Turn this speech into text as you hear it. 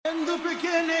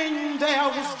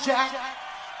Jack,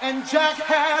 and Jack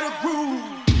had a groove.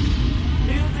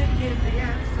 Music is the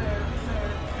answer.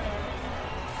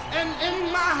 And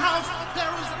in my house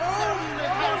there is only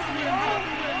house music.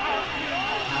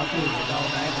 House music all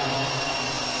night long.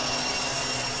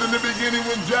 In the beginning,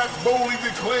 when Jack boldly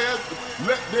declared,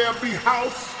 "Let there be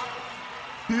house,"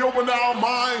 he opened our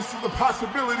minds to the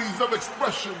possibilities of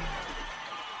expression.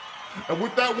 And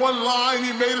with that one line,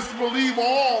 he made us believe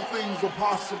all things are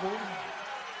possible,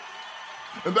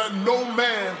 and that no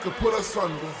man could put us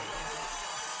under.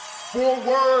 4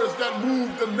 words that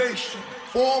moved the nation,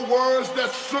 4 words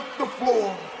that shook the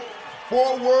floor,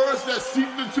 4 words that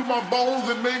seeped into my bones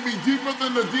and made me deeper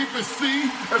than the deepest sea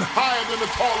and higher than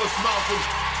the tallest mountain.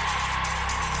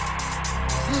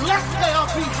 Let there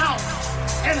be house,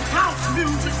 and house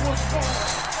music was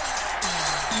born.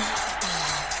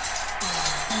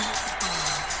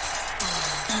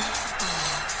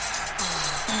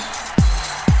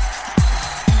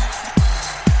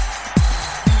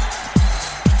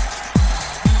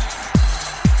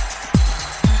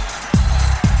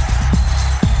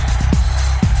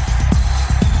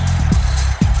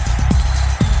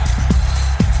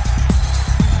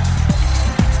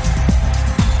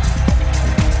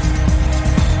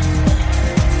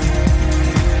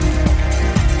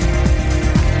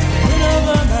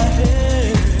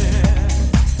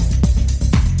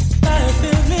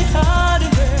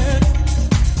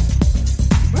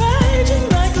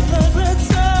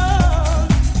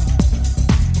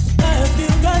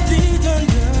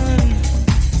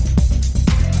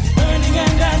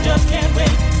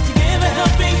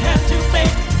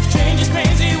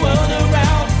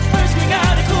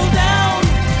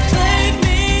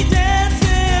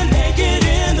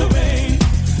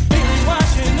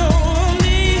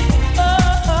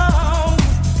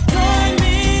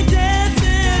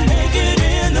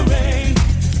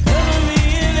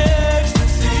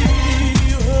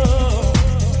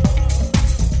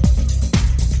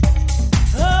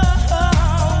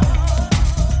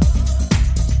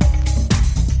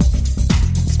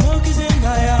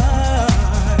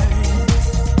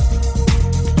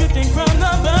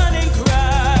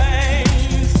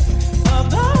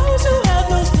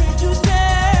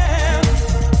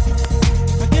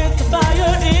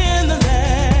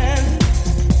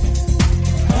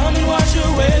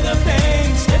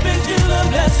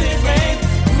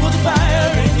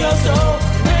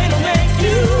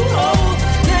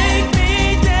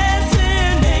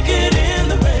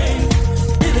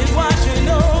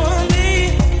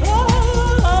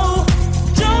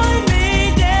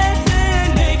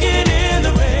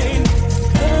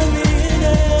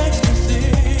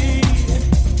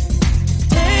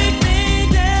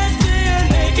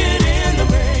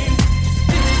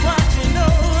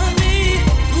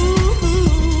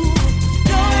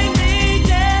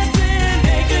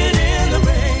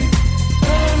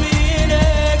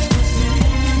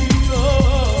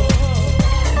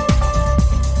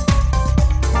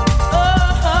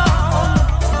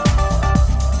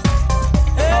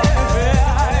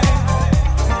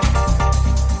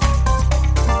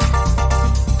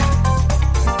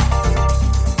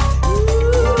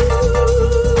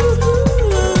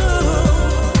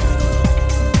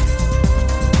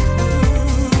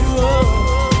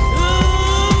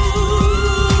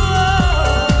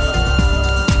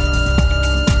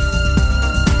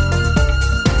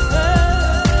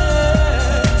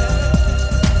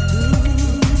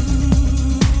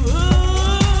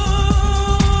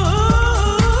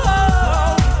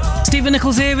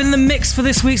 Nichols here in the mix for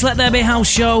this week's Let There Be House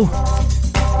show.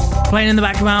 Playing in the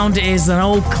background is an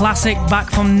old classic back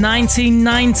from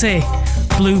 1990,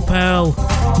 Blue Pearl,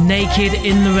 Naked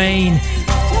in the Rain.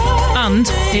 And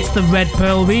it's the Red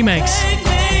Pearl remix.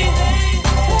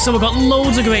 So we've got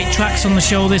loads of great tracks on the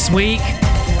show this week,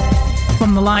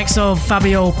 from the likes of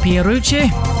Fabio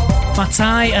Pierucci,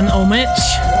 Fatai and Omich,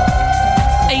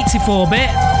 84-bit,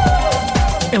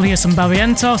 Ilias and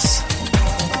Barrientos.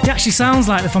 It actually sounds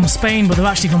like they're from Spain, but they're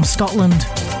actually from Scotland.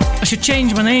 I should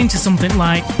change my name to something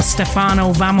like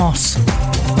Stefano Vamos.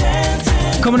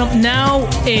 Coming up now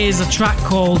is a track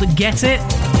called Get It,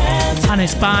 and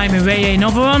it's by Mireille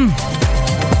Novaron.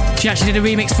 She actually did a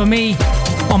remix for me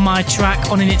on my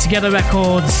track on In It Together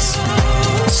Records,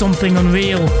 Something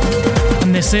Unreal.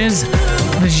 And this is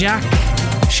the Jacques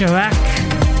Chirac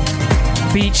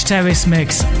Beach Terrace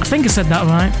mix. I think I said that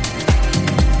right.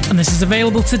 And this is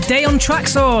available today on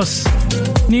Traxsource.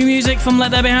 New music from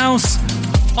Let There Be House.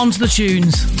 Onto the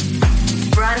tunes.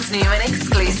 Brand new and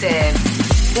exclusive.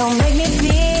 Don't make me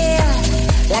feel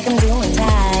like I'm doing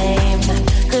time,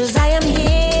 'cause I am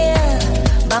here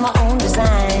by my own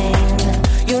design.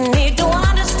 You need to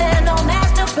understand, no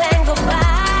master plan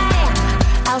goodbye.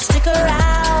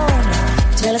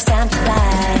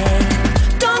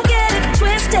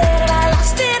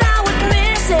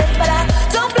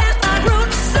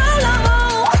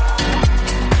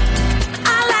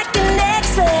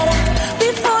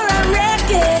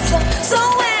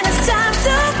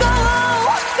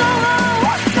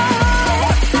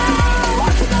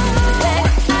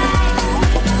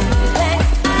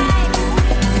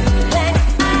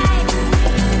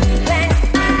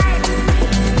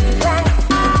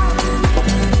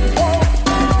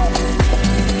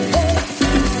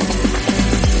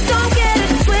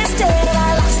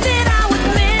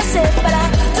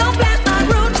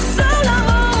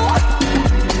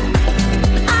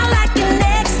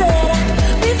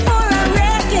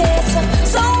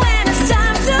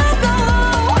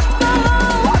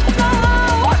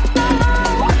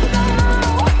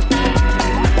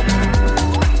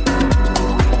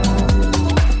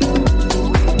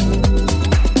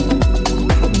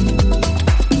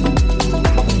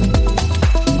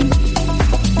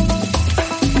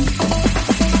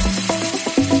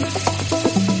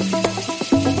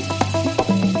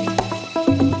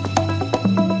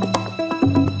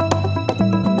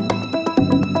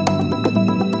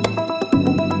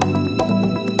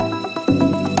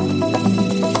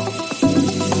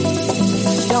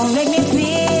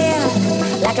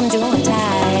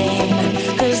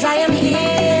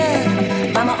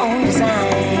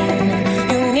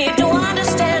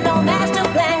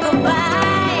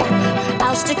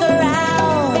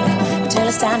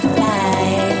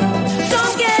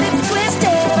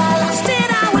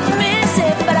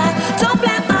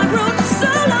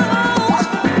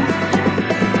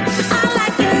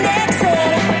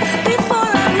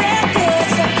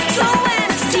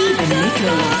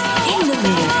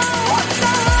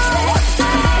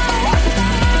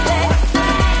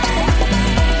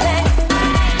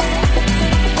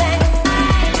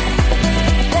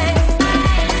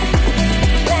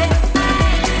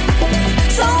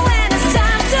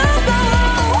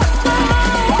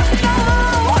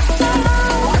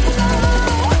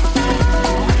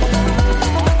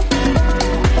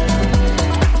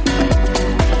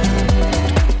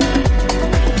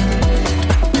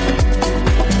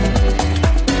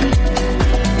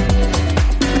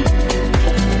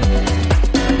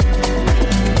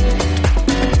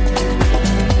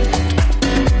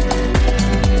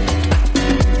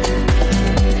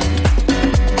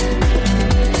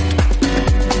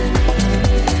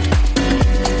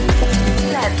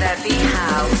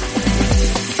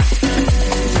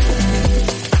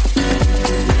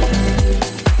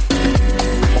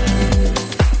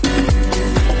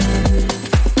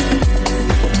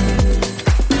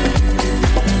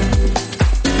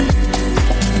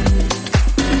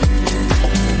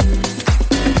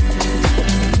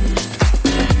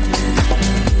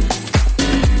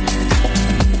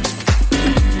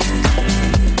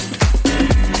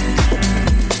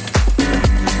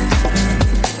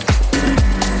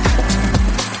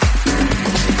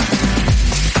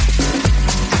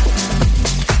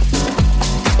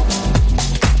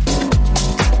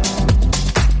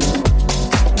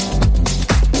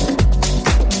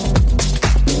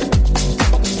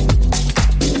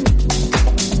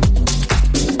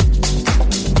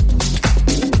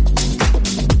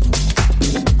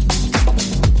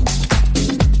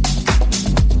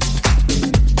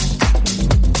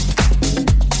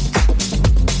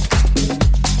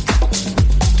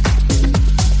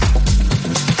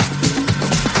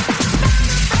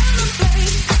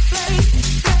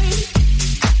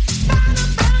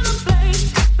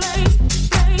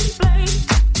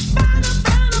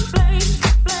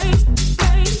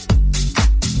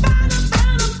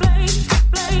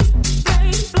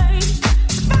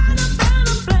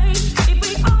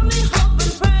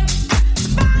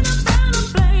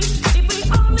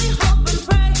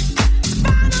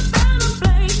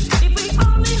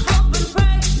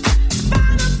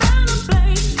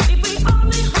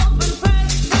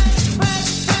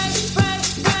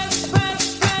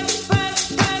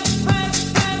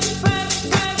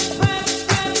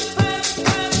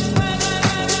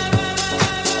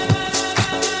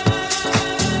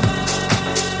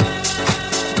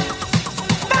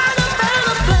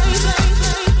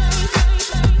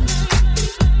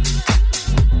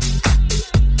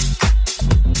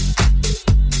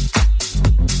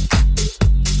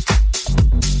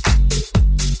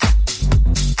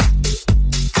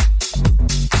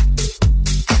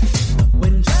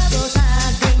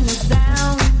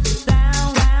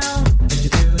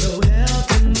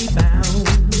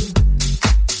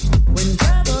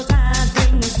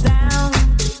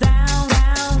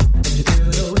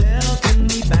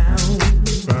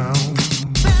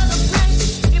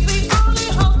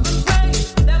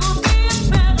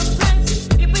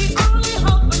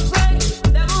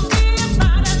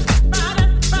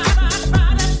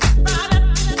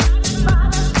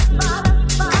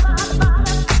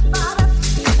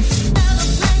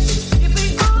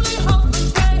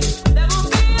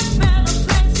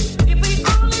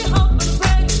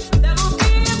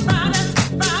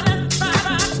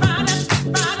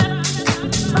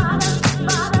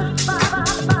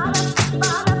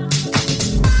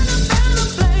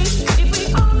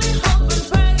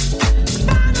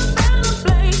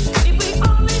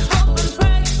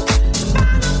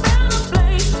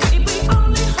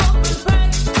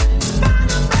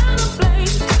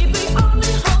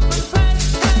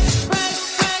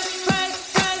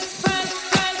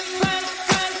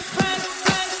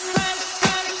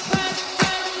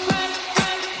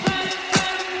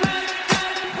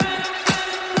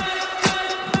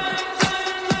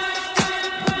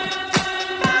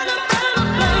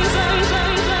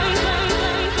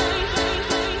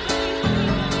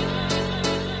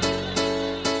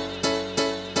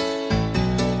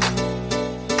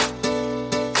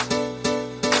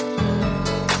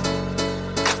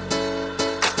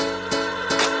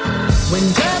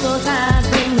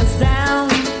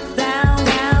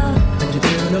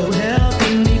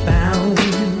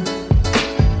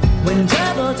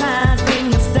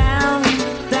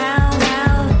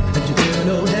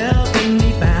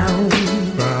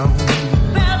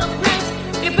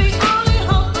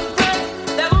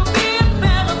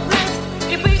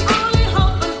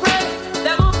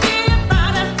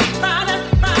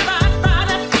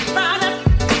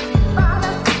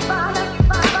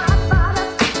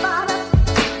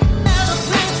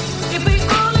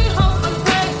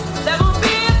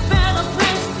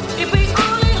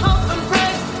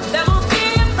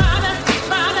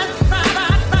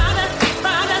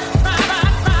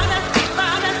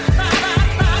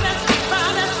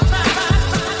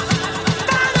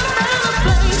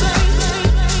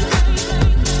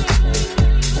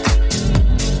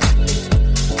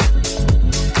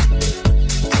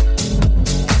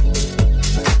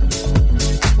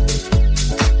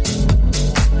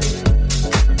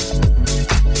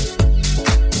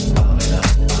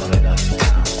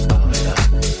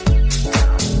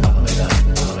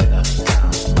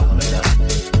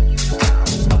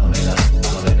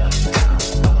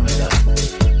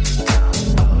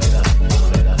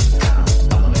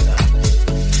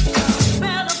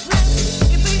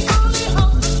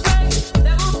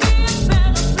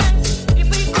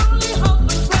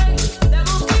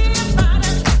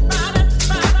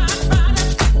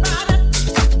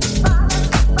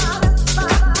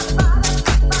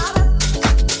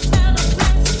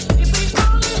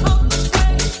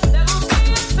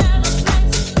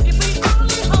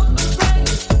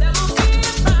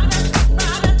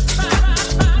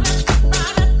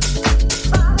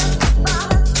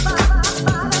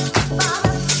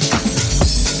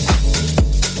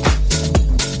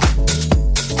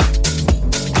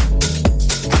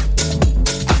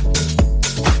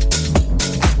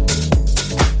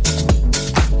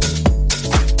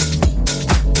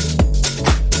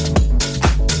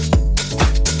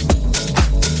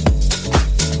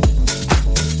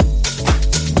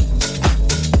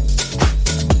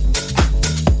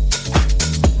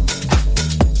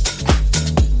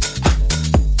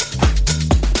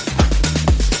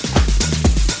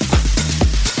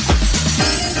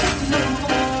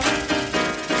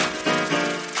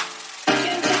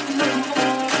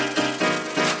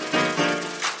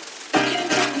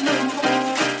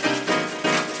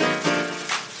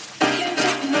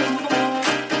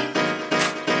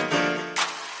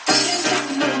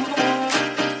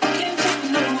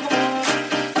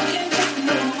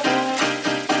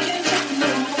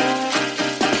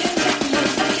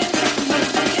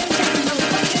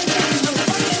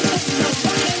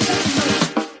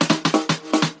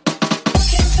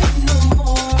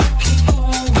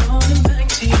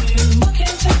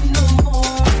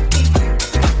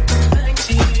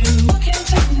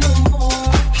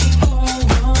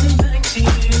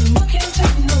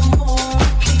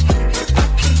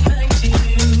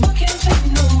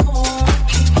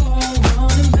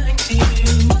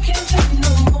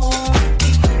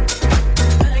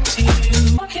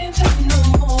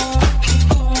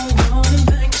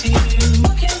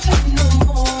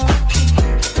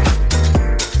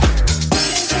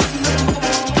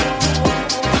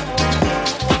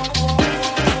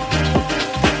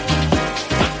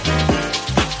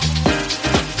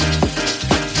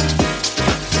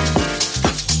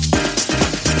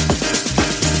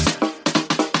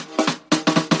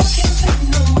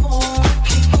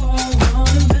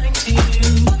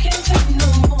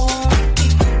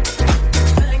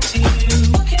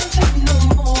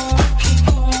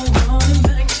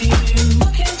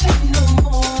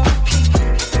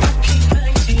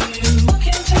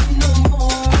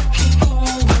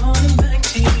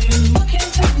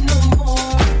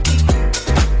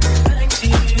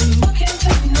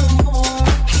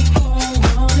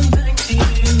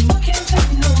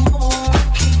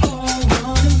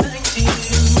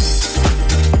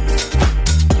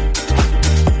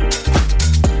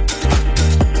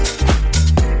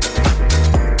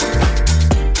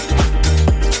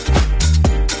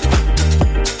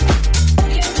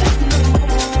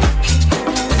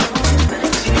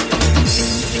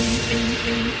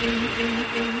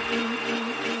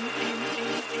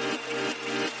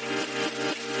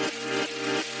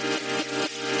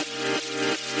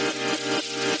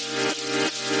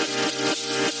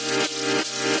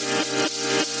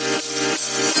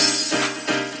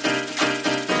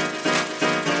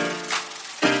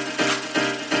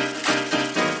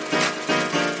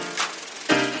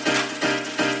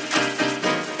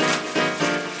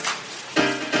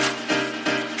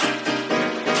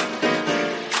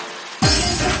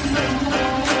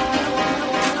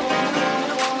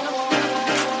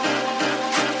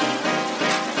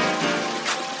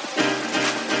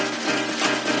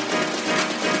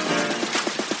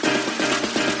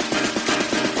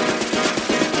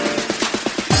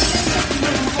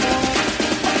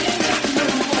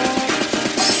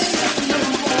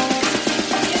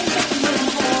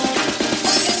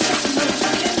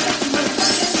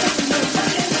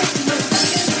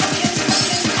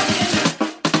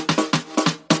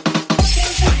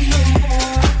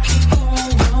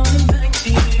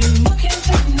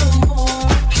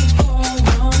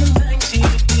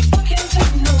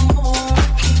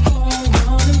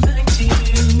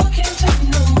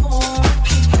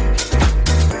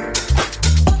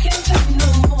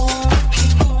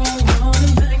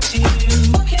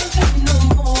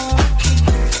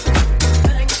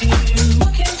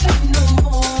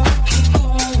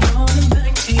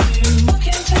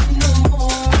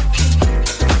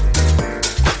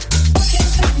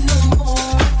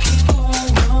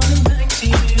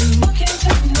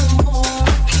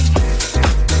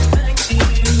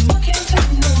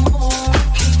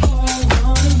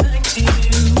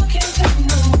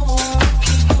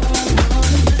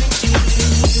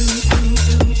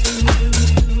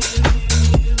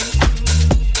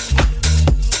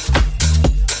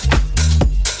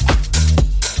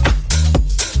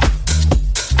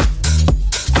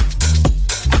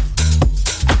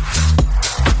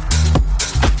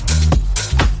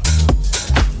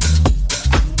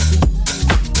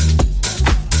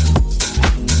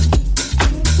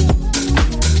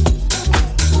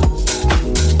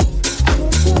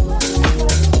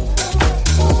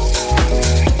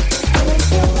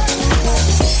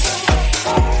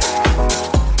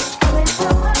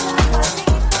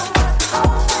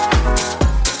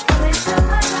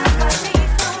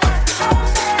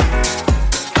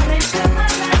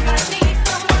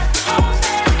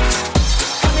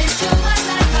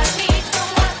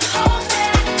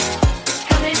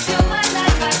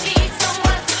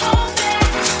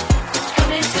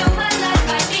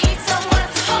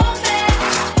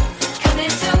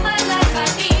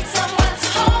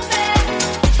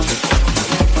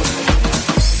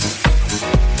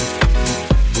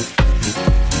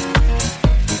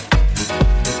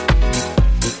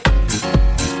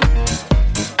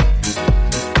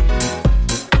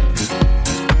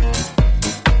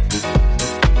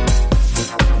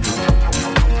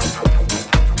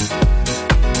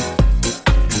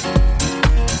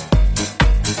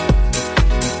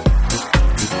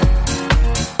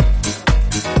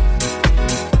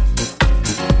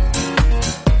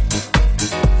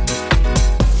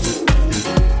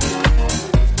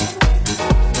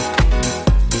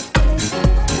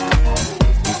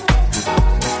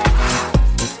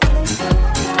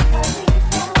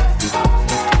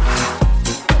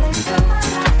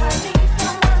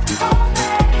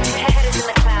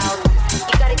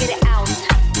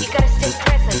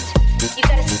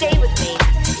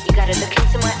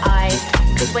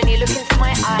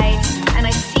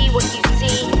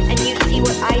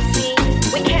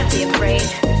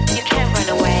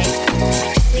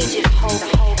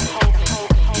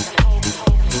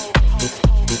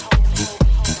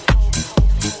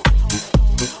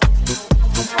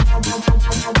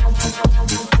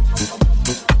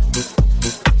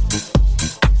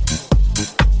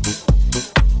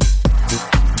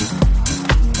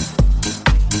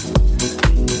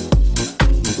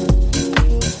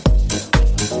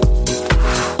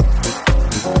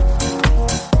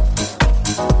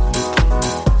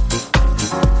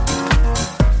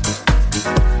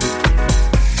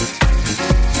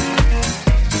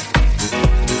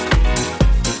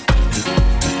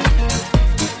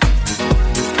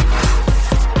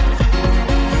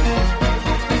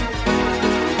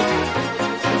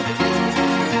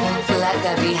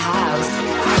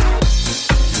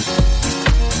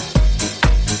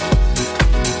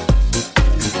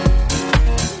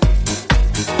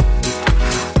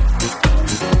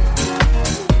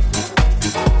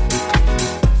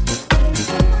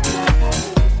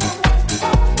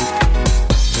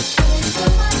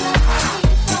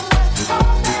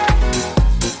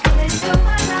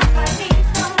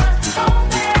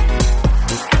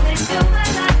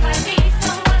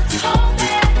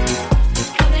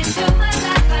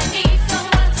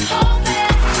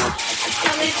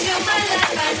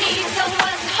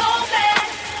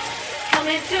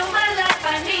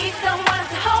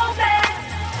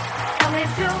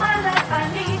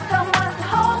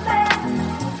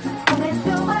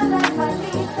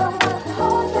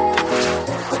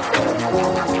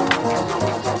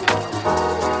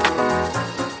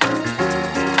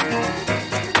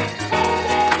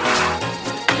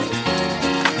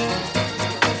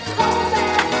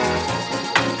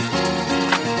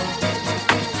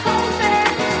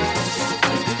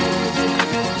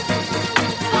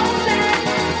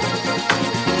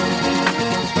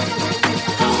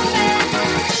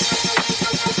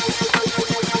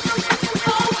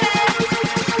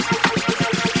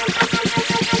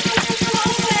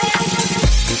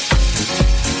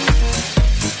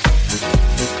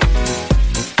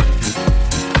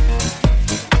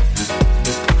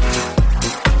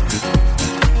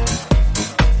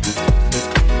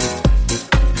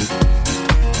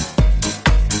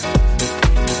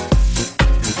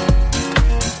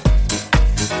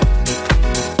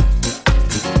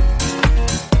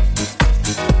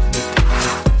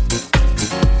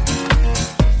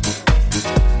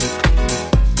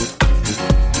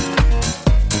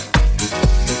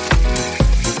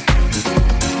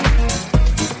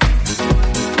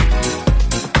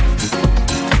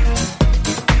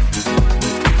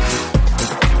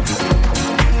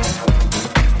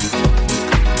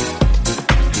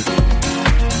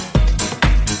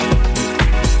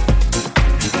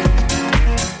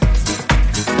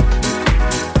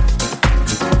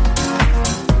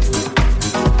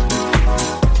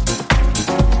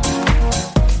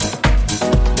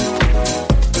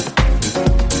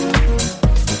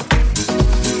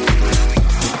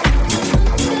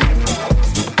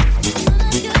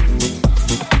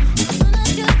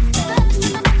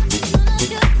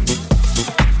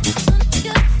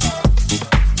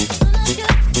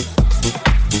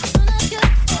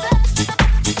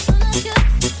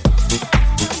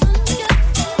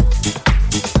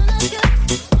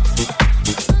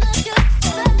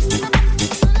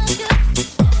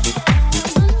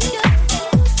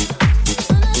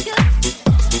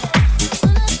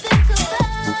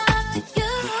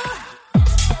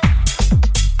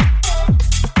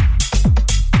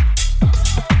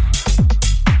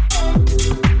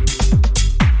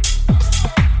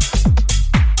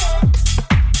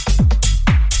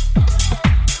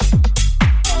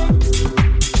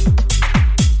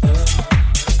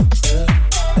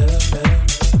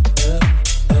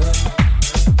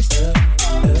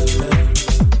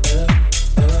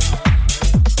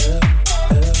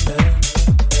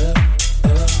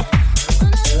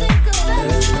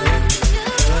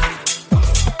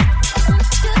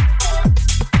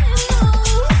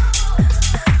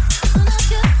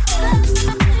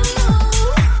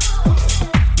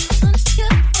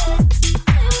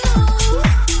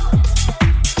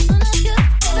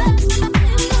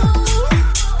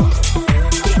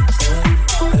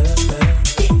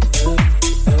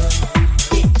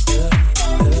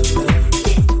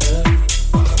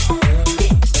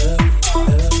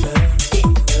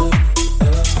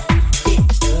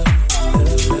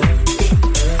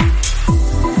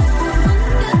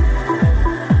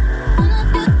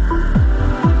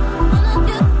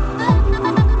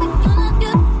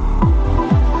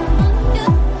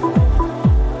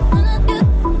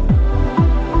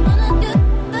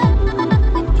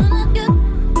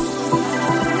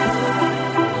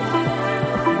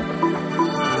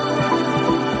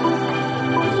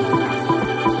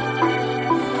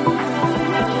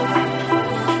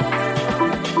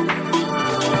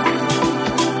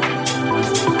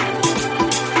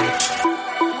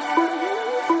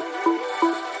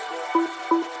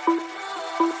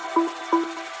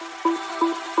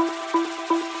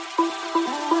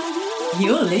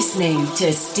 You're listening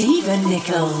to Stephen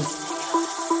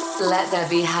Nichols. Let there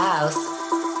be house.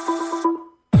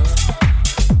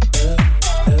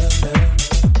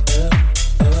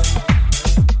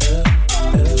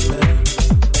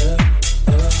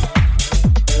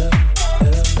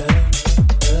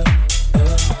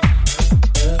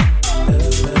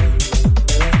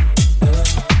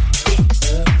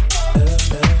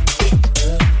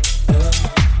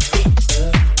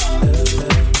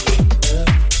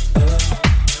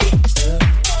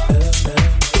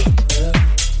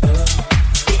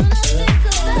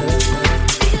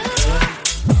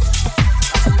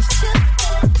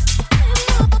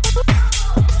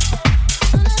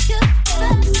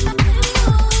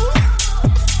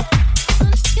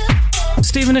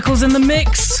 Nichols in the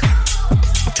mix.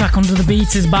 Track Under the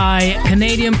Beat is by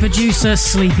Canadian producer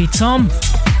Sleepy Tom,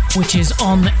 which is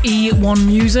on E1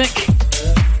 Music,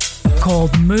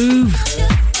 called Move,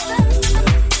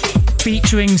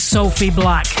 featuring Sophie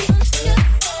Black.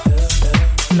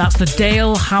 And that's the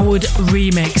Dale Howard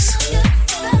remix.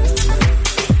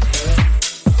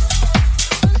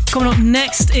 Coming up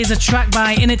next is a track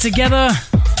by In It Together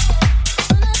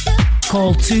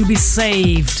called To Be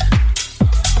Saved.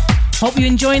 Hope you're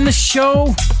enjoying the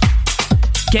show.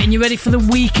 Getting you ready for the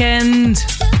weekend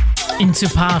into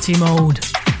party mode.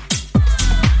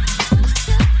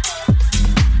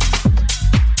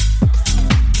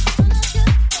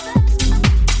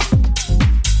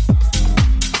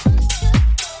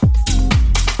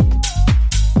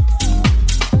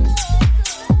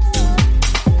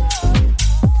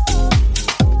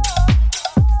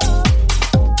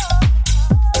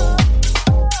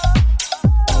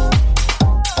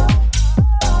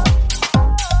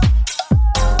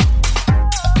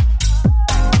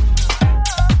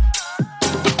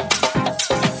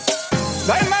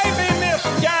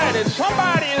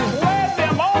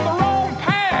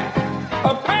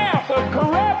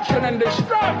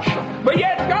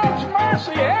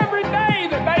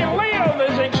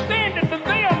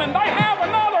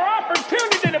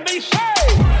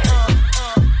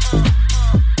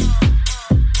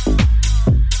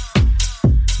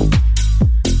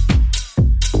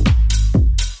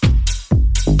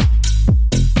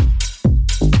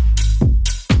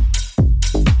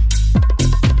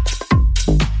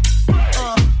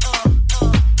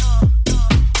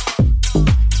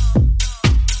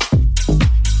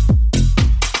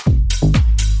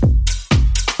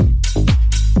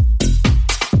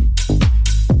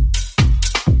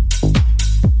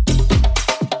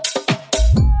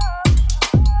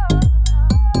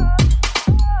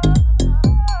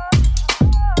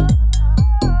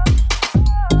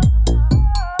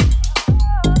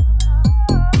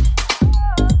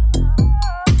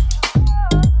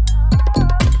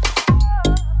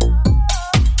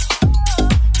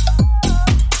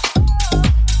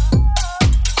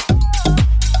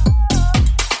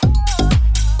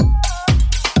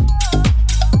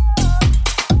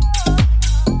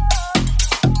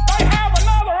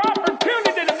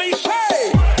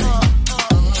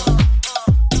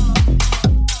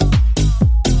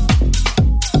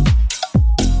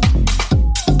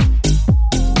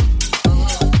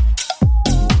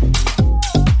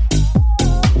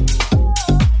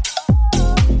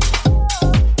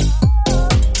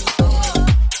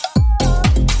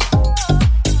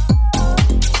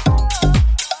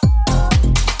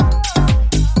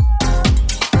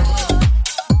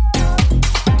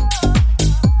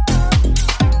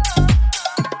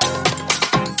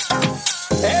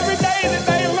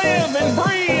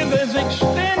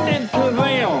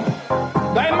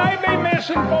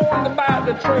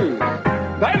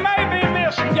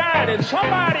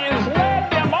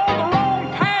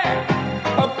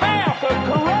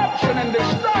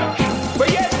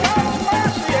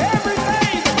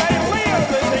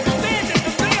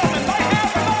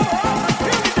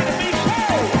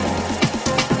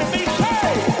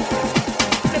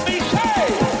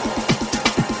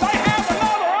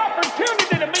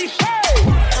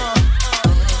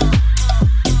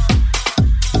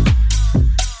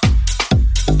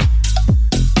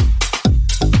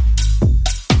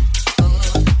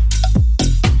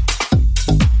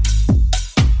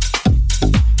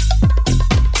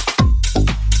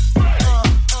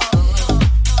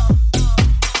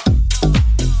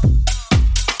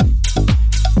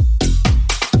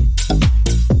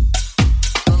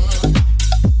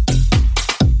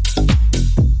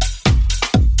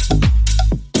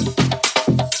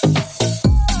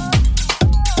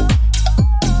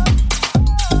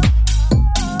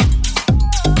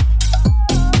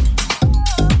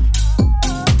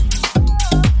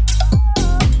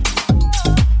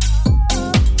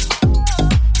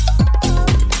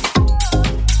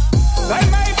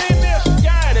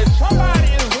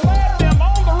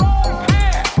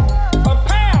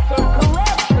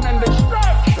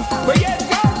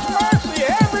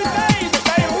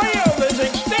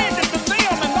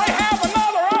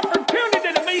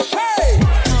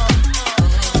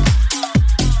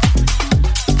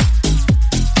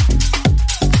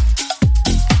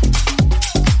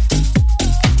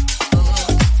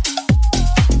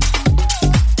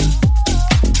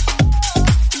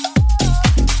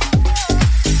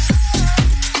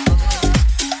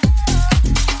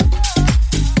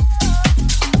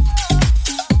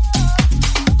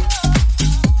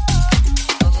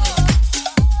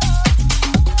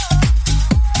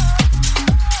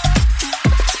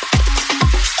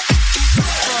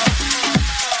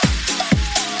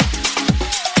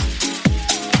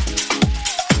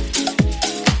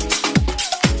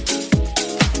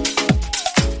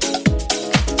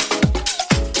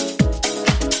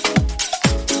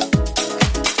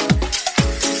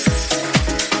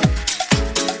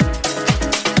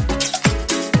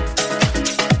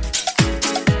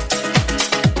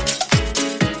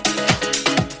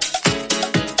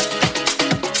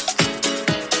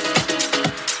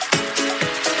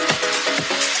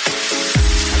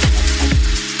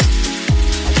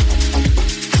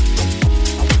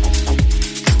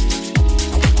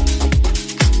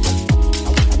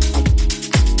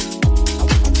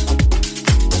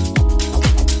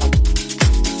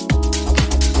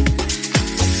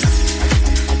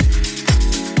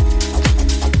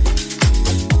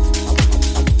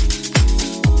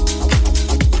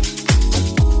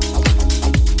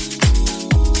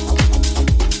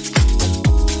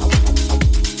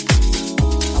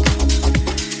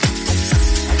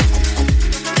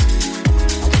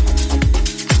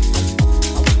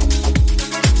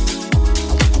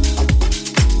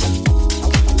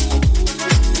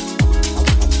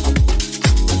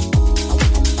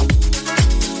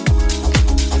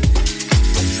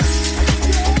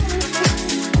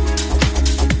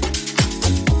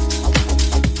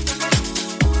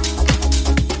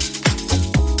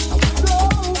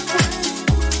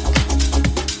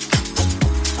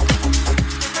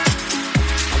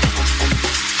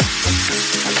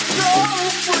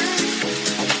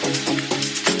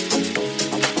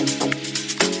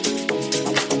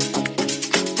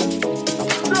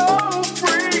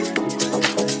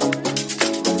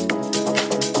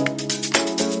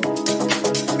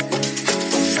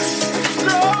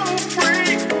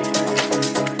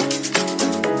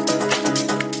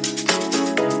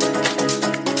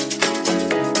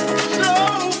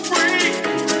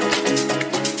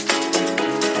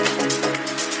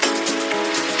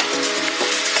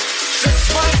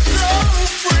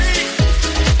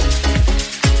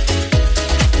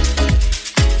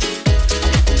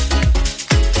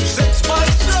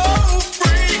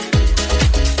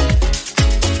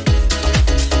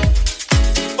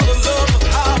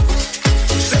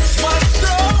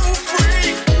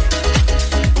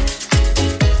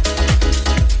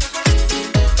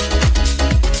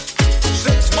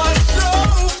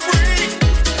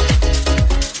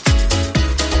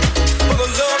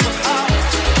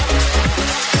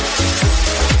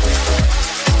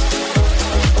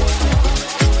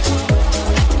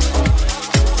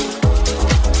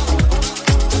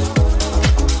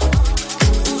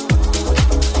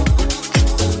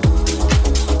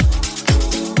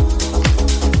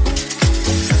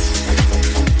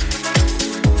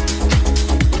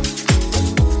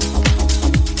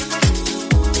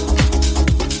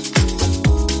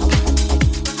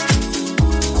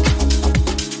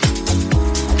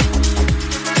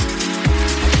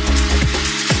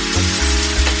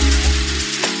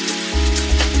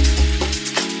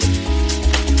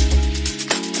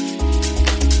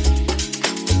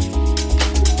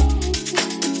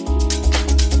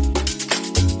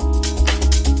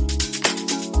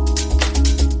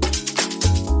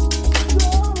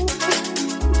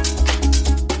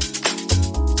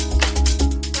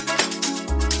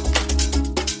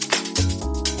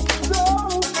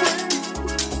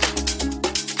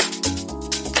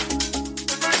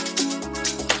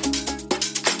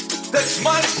 sets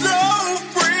my soul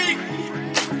free.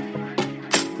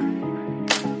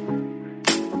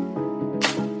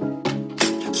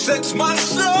 Sets my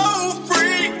soul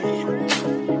free.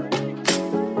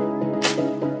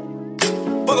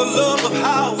 For the love of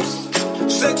house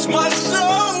sets my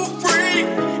soul free.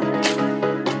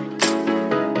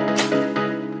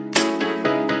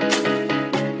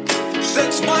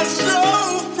 Sets my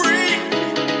soul free.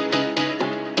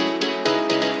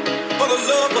 For the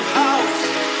love of house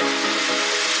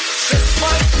sets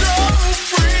my soul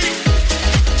free.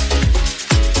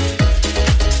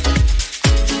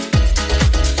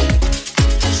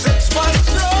 Sets my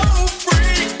soul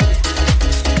free.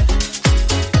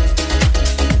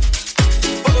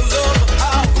 For the love of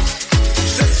house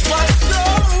sets my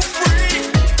soul free.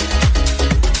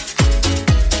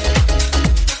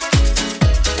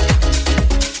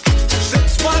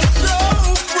 Sets my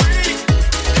soul free.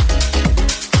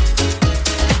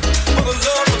 For the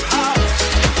love of house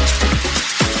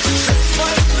sets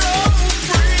my soul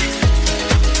free.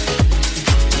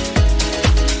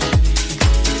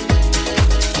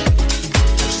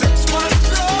 Sets my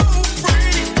soul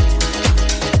free.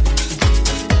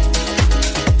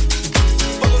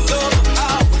 For the love of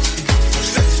house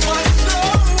sets my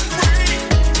soul free.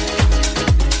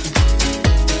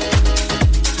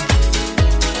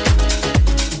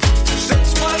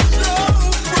 Sets my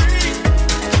soul free.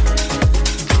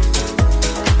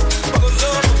 For the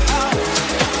love of house.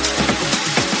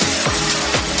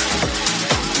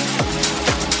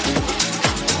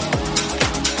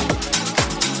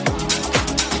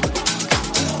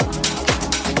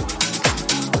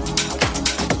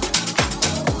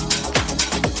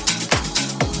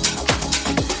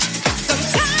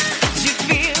 Sometimes you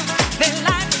feel that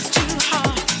life is too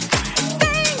hard.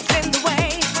 Things in the way,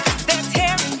 they're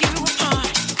tearing you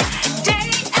apart.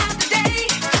 Day after day,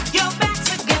 your back's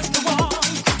against the wall.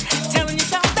 Telling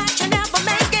yourself that you'll never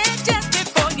make it just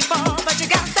before you fall. But you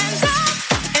gotta stand up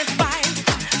and fight.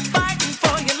 Fighting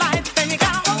for your life, and you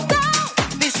gotta hold on.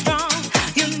 Be strong,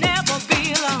 you'll never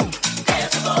be alone.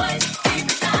 There's a voice deep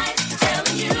inside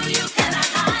telling you you cannot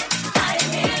hide. I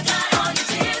am here, dry all your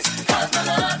tears, 'cause my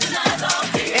love denies all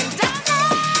fear. And I know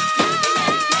you can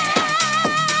make it.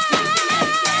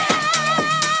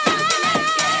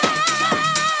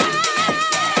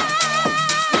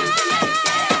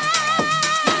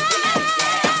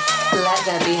 Let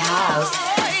there be house.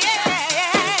 Oh, yeah.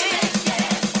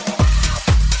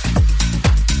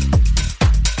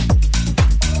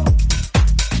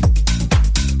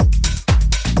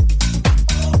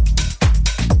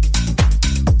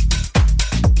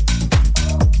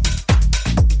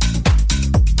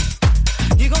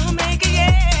 You're gonna make it,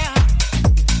 yeah,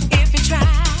 if you try.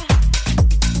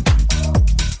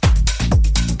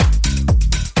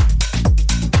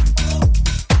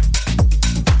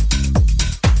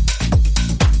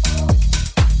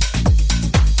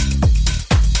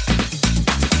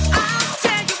 I'll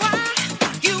tell you why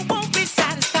you won't be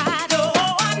satisfied.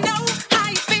 Oh, I know how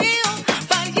you feel,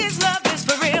 but His love is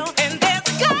for real. And there's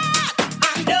a God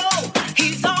I know,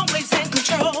 He's always in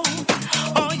control.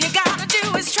 All you gotta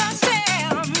do is trust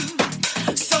Him.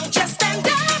 So just stand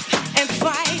up and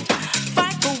fight.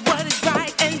 Fight for what is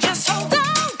right, and just hold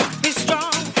on. Be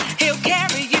strong, He'll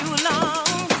carry you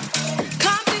along.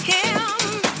 Come to Him,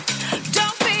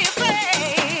 don't be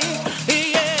afraid.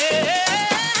 Yeah.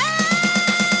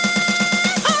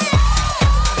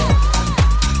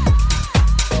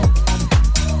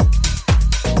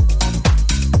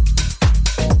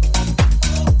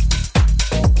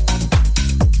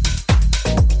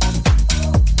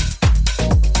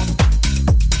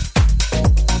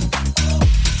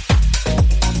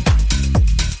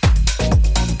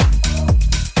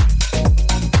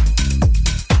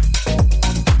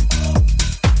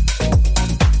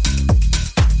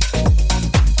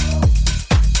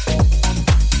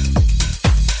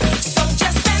 So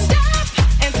just stand up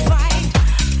and fight.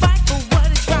 Fight for what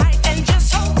is right, and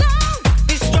just hold on.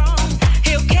 Be strong,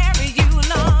 He'll carry you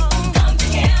along. Come to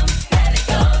Him, let it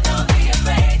go. Don't be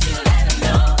afraid to let Him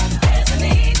know. There's a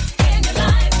need in your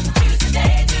life. Choose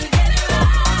today to get it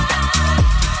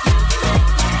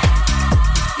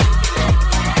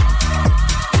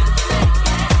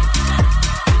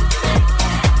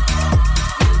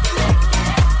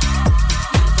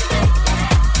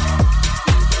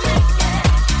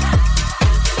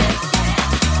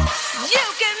You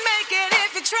can make it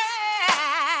if you try.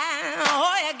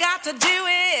 All you got to do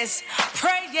is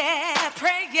pray, yeah,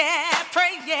 pray, yeah,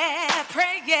 pray, yeah,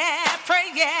 pray, yeah,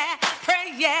 pray, yeah,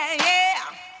 pray, yeah, yeah.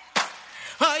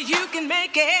 You can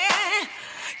make it.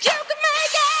 You can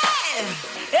make it.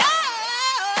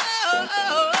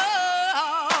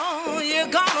 Oh, you're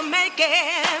gonna make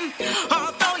shaking.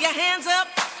 Oh, throw your hands up.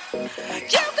 You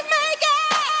can make it.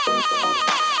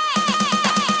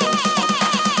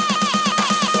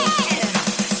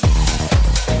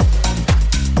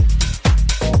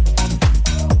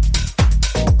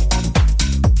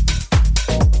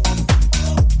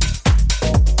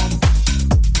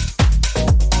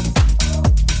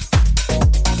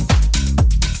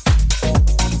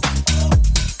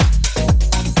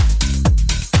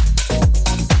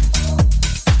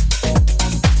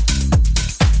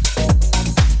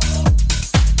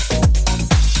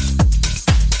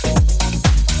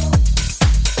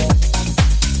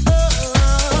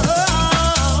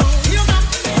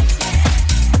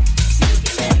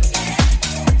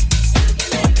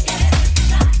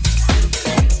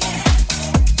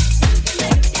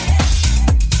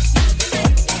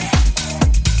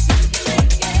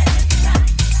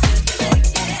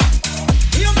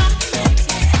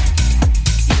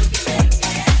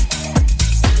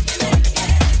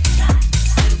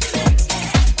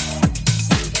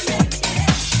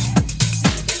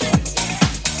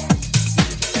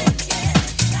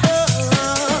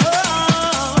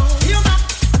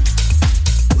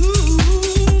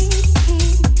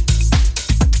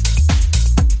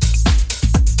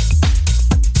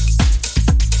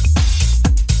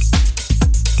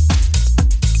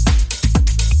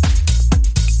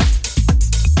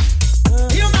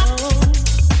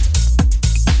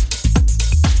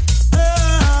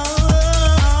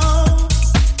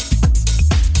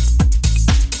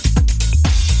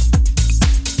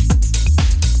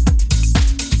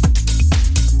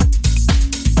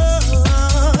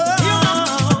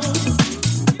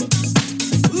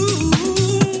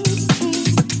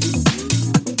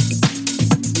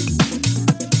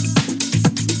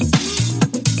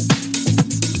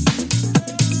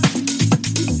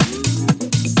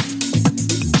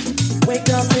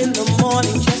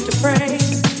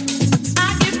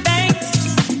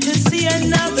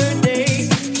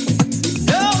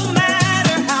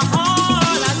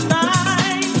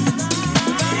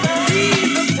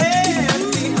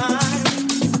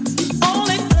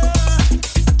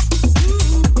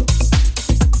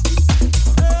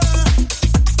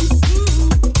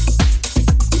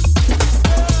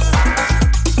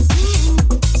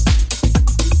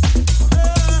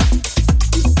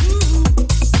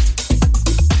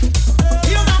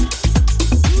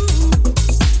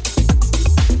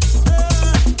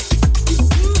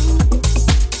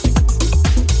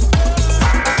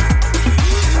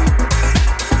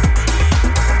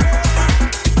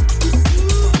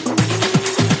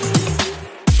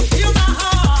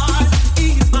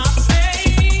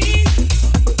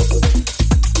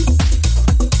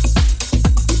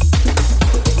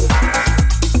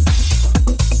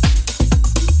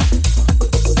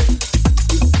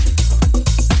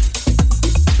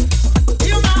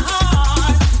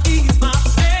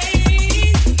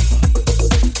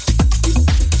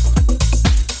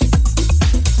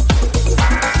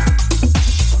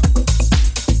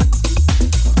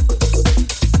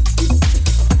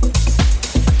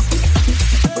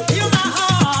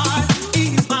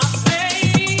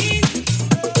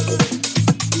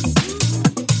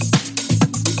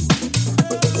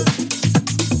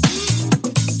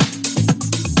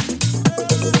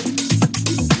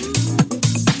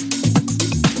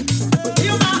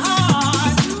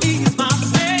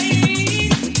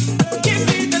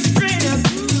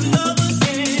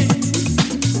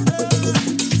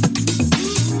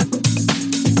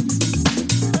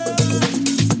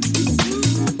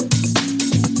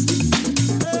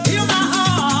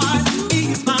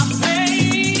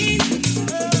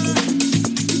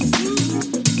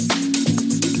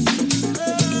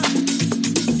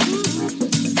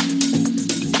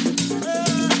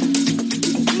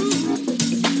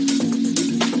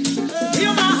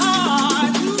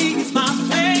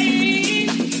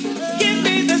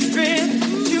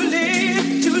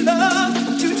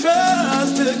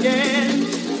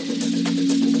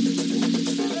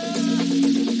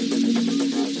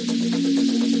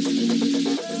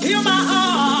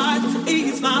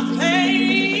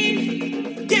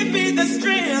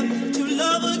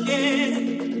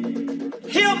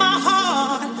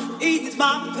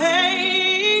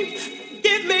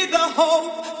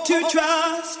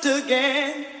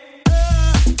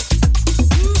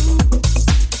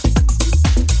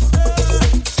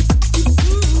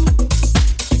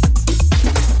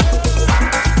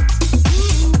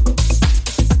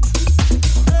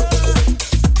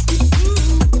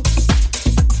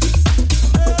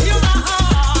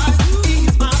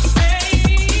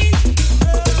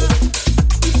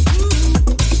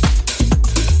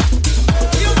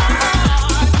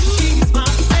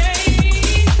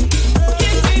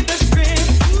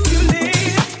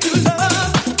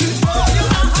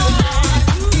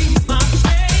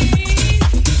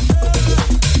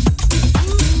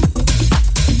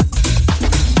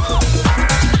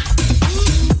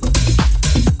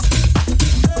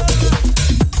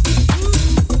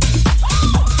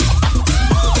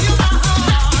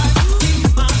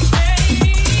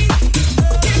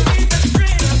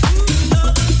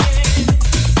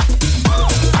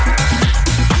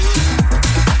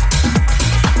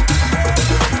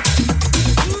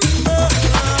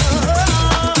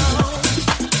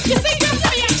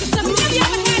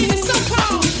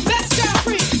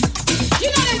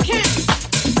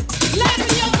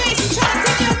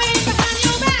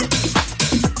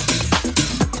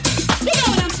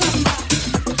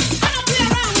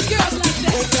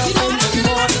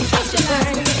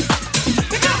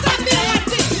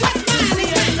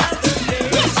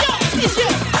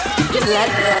 Let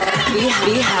there be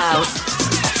house.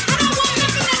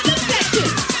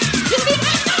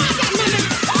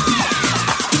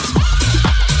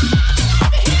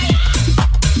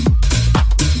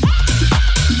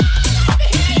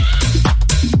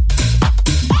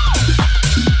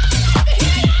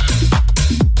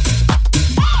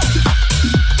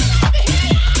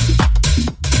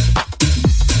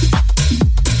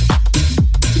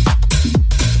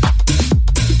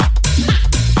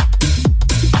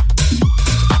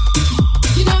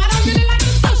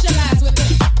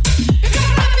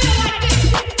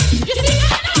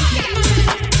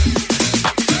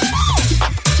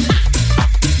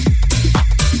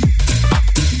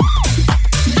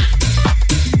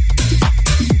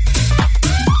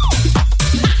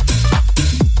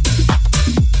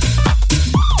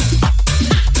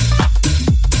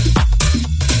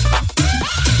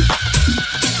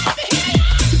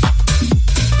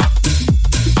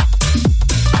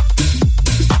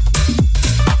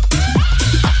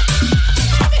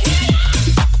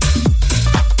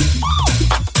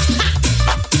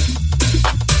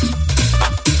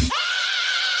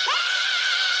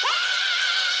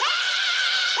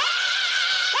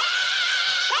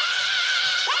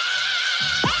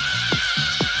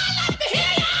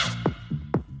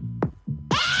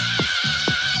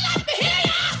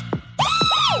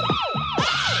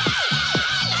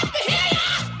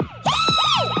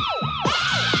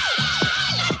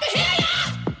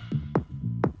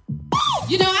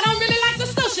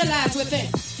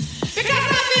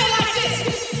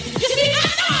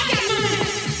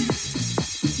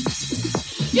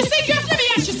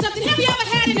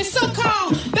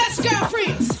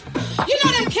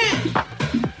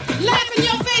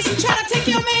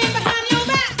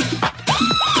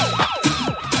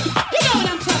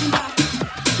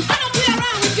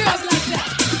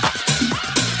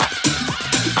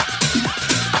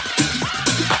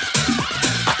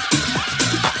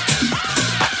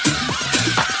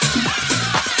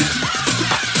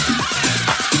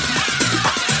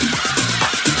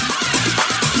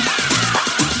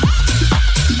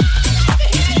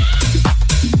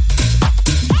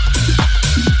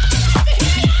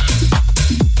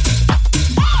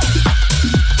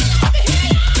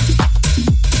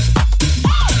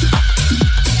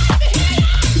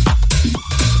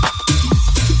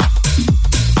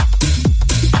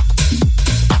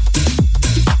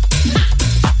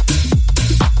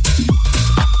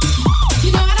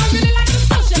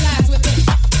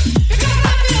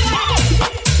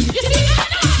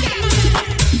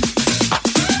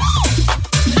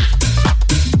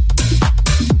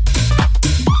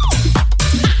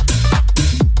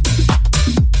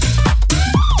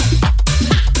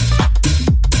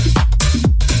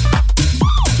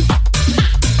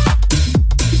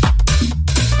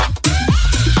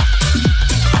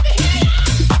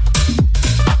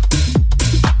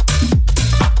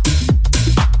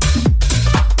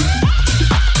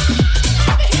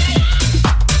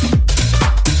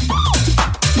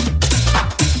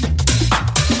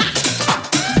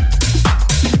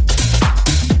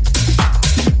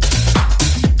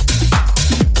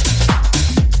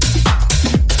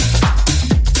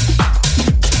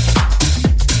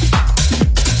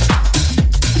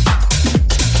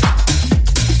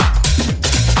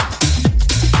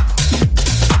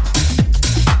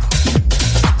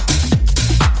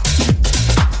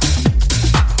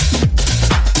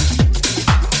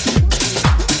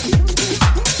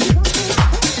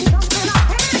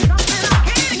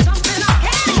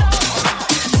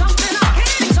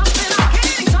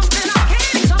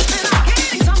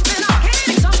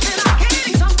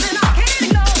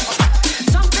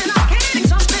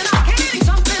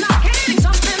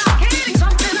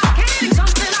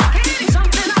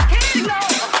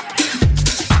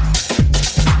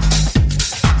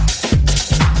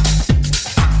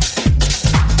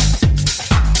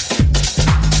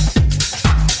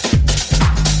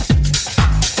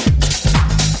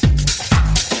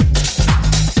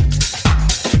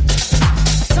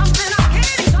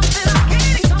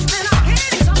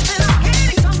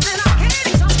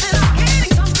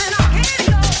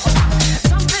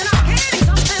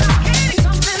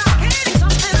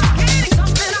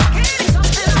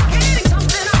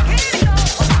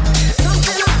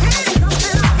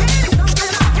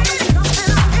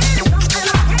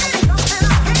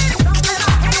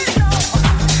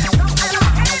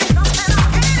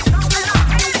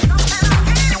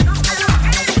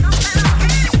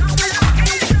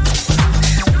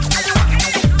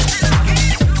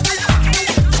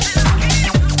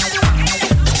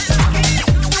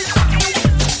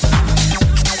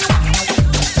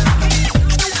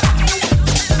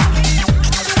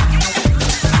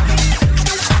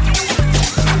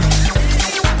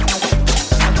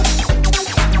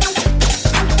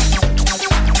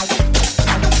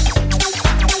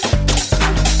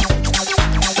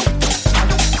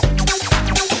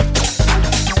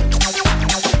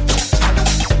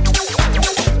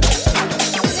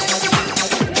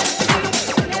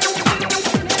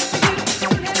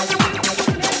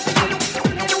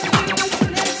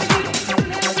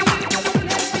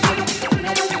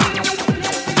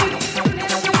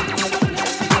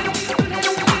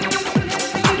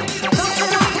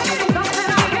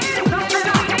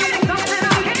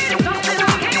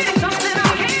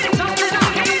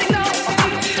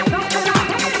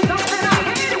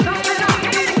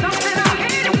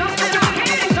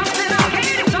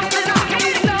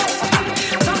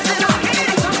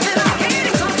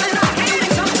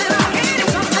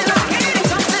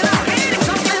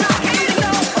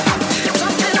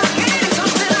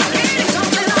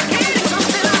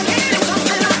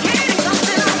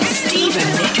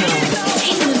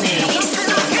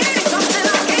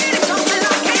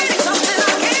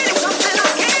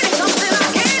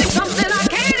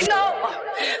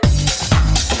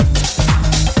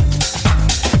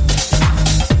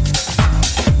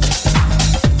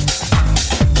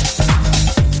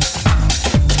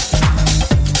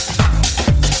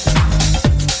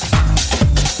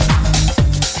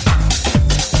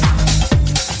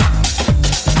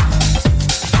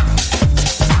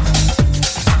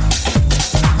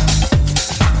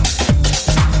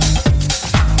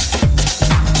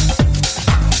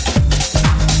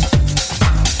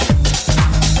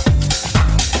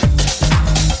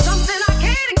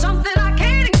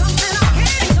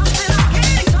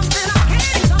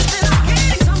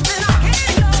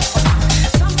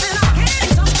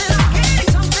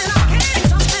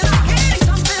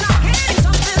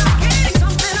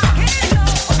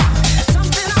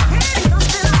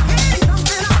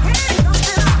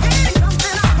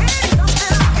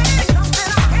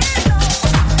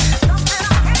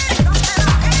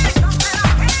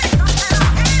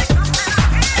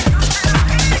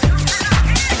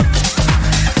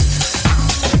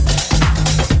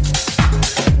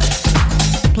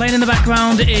 Playing in the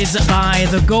background is by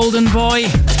The Golden Boy.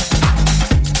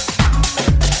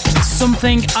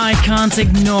 Something I Can't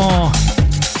Ignore.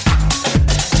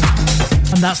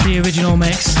 And that's the original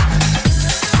mix.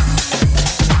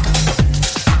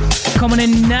 Coming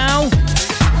in now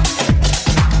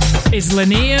is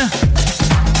Lanier,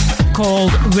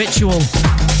 called Ritual.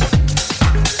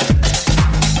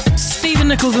 Stephen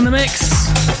Nichols in the mix.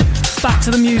 Back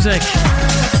to the music.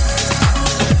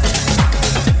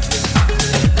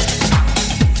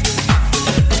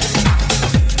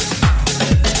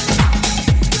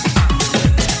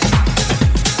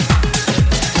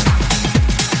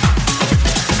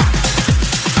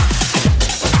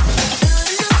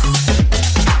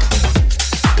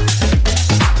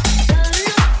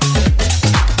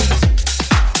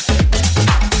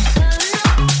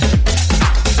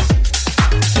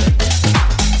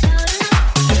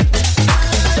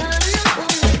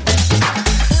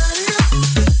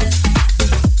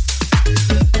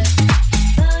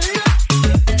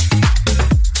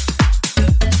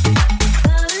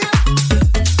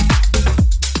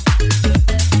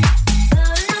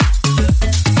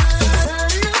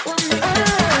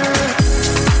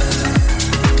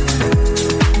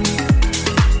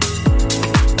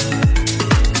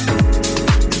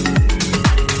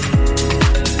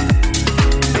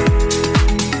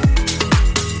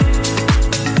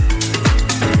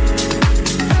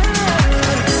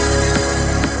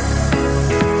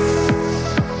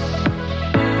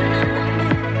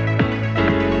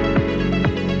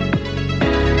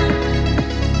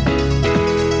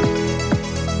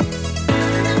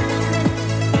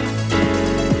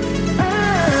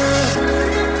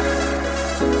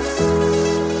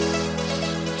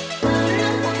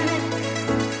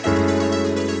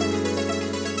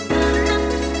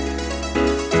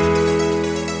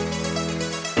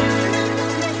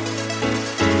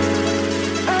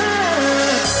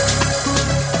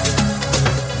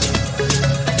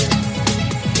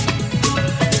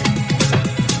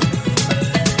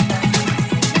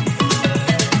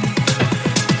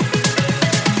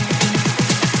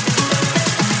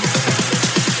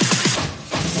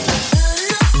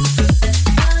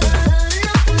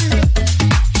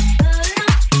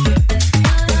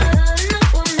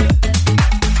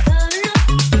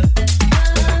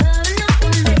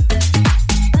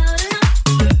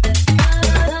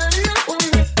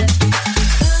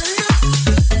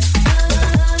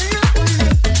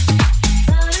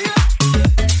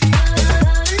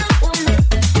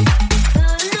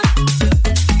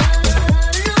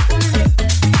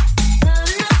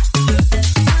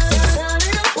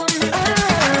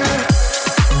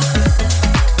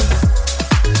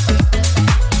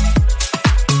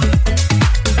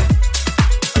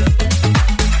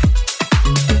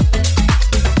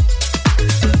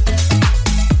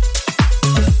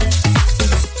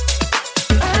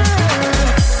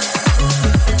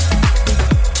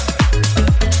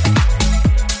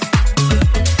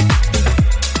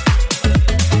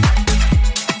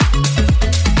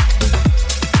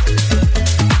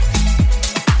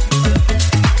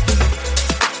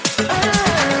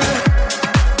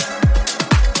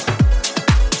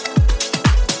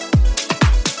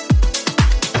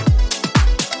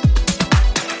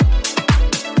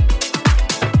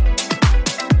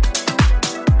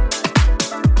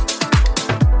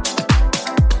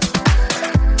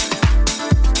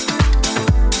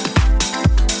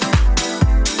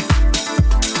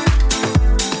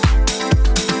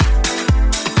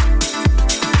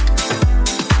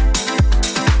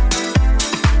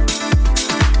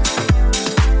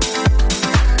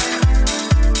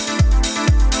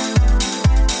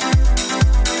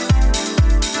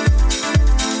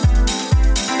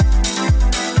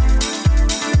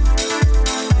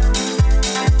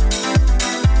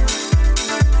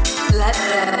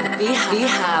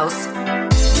 House.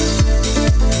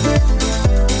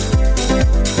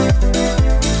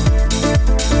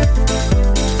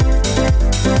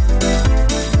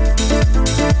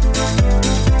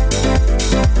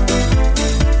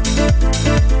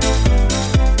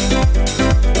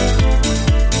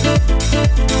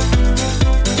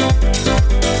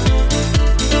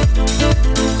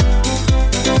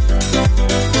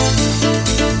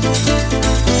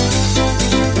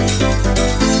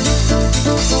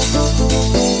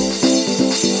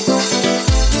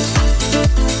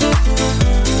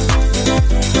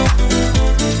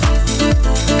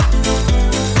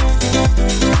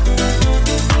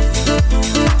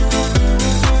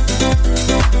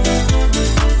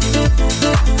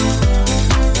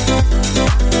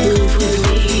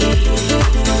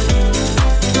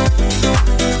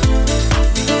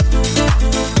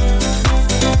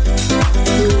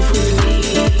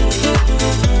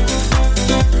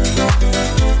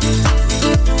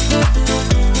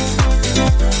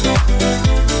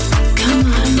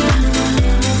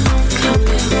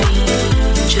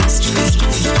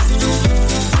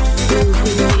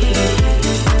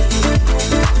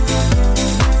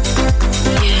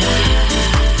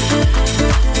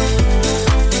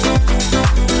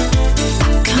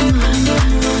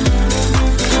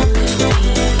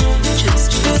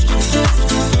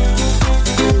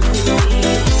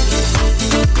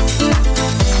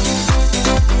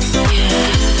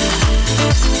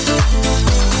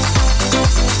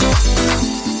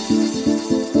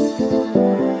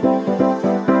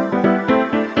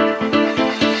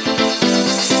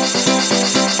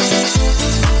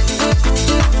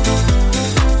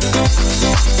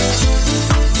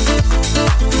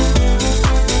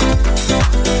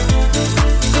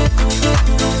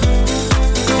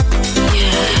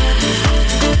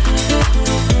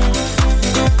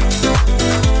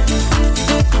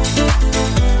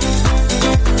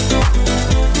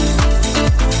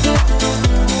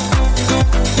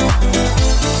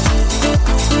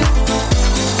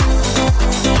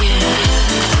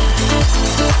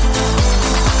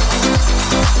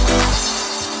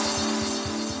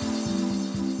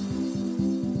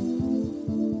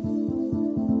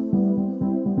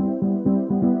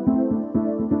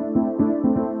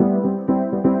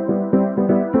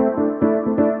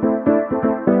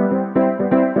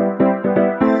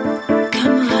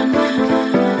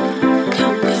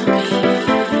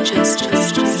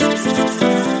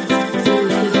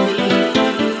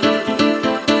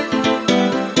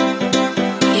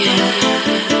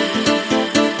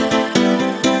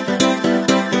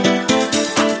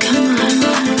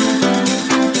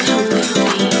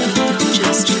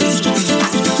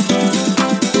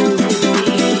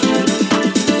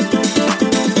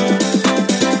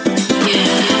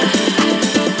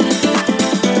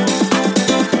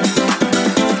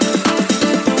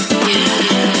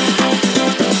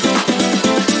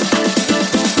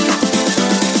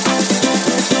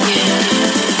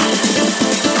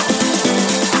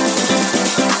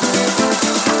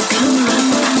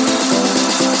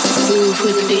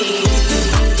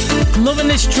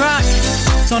 loving this track.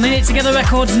 It's on In It Together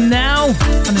Records now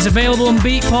and is available on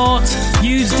Beatport.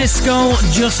 Use Disco,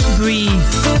 Just Breathe.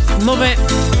 Love it.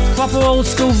 Proper old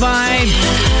school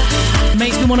vibe.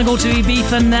 Makes me want to go to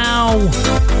Ibiza now.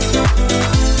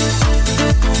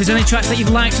 If there's any tracks that you've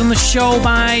liked on the show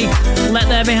by Let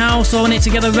There Be House or In It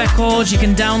Together Records, you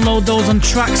can download those on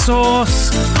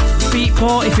Tracksource,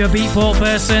 Beatport if you're a Beatport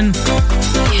person.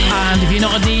 And if you're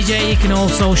not a DJ, you can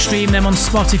also stream them on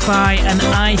Spotify and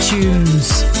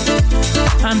iTunes.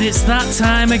 And it's that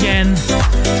time again.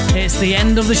 It's the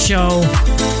end of the show.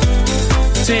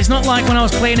 So it's not like when I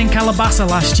was playing in Calabasas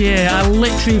last year. I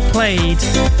literally played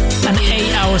an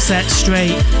 8-hour set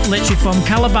straight, literally from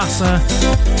Calabasas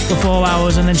for 4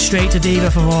 hours and then straight to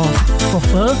Diva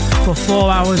for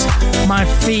 4 hours. My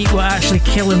feet were actually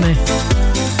killing me.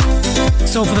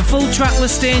 So for the full track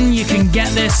listing, you can get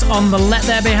this on the Let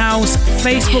There Be House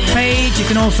Facebook page. You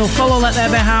can also follow Let There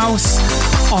Be House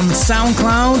on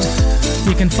SoundCloud.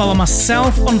 You can follow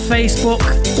myself on Facebook,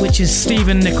 which is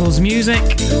Stephen Nichols Music,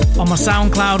 on my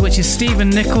SoundCloud, which is Stephen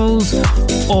Nichols,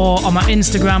 or on my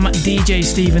Instagram, DJ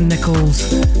Stephen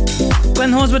Nichols.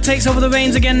 Glenn Horsburgh takes over the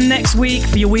reins again next week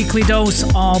for your weekly dose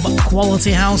of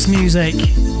quality house music.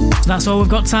 So that's all we've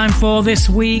got time for this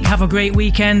week. Have a great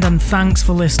weekend and thanks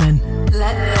for listening.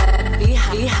 Let There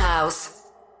Be House.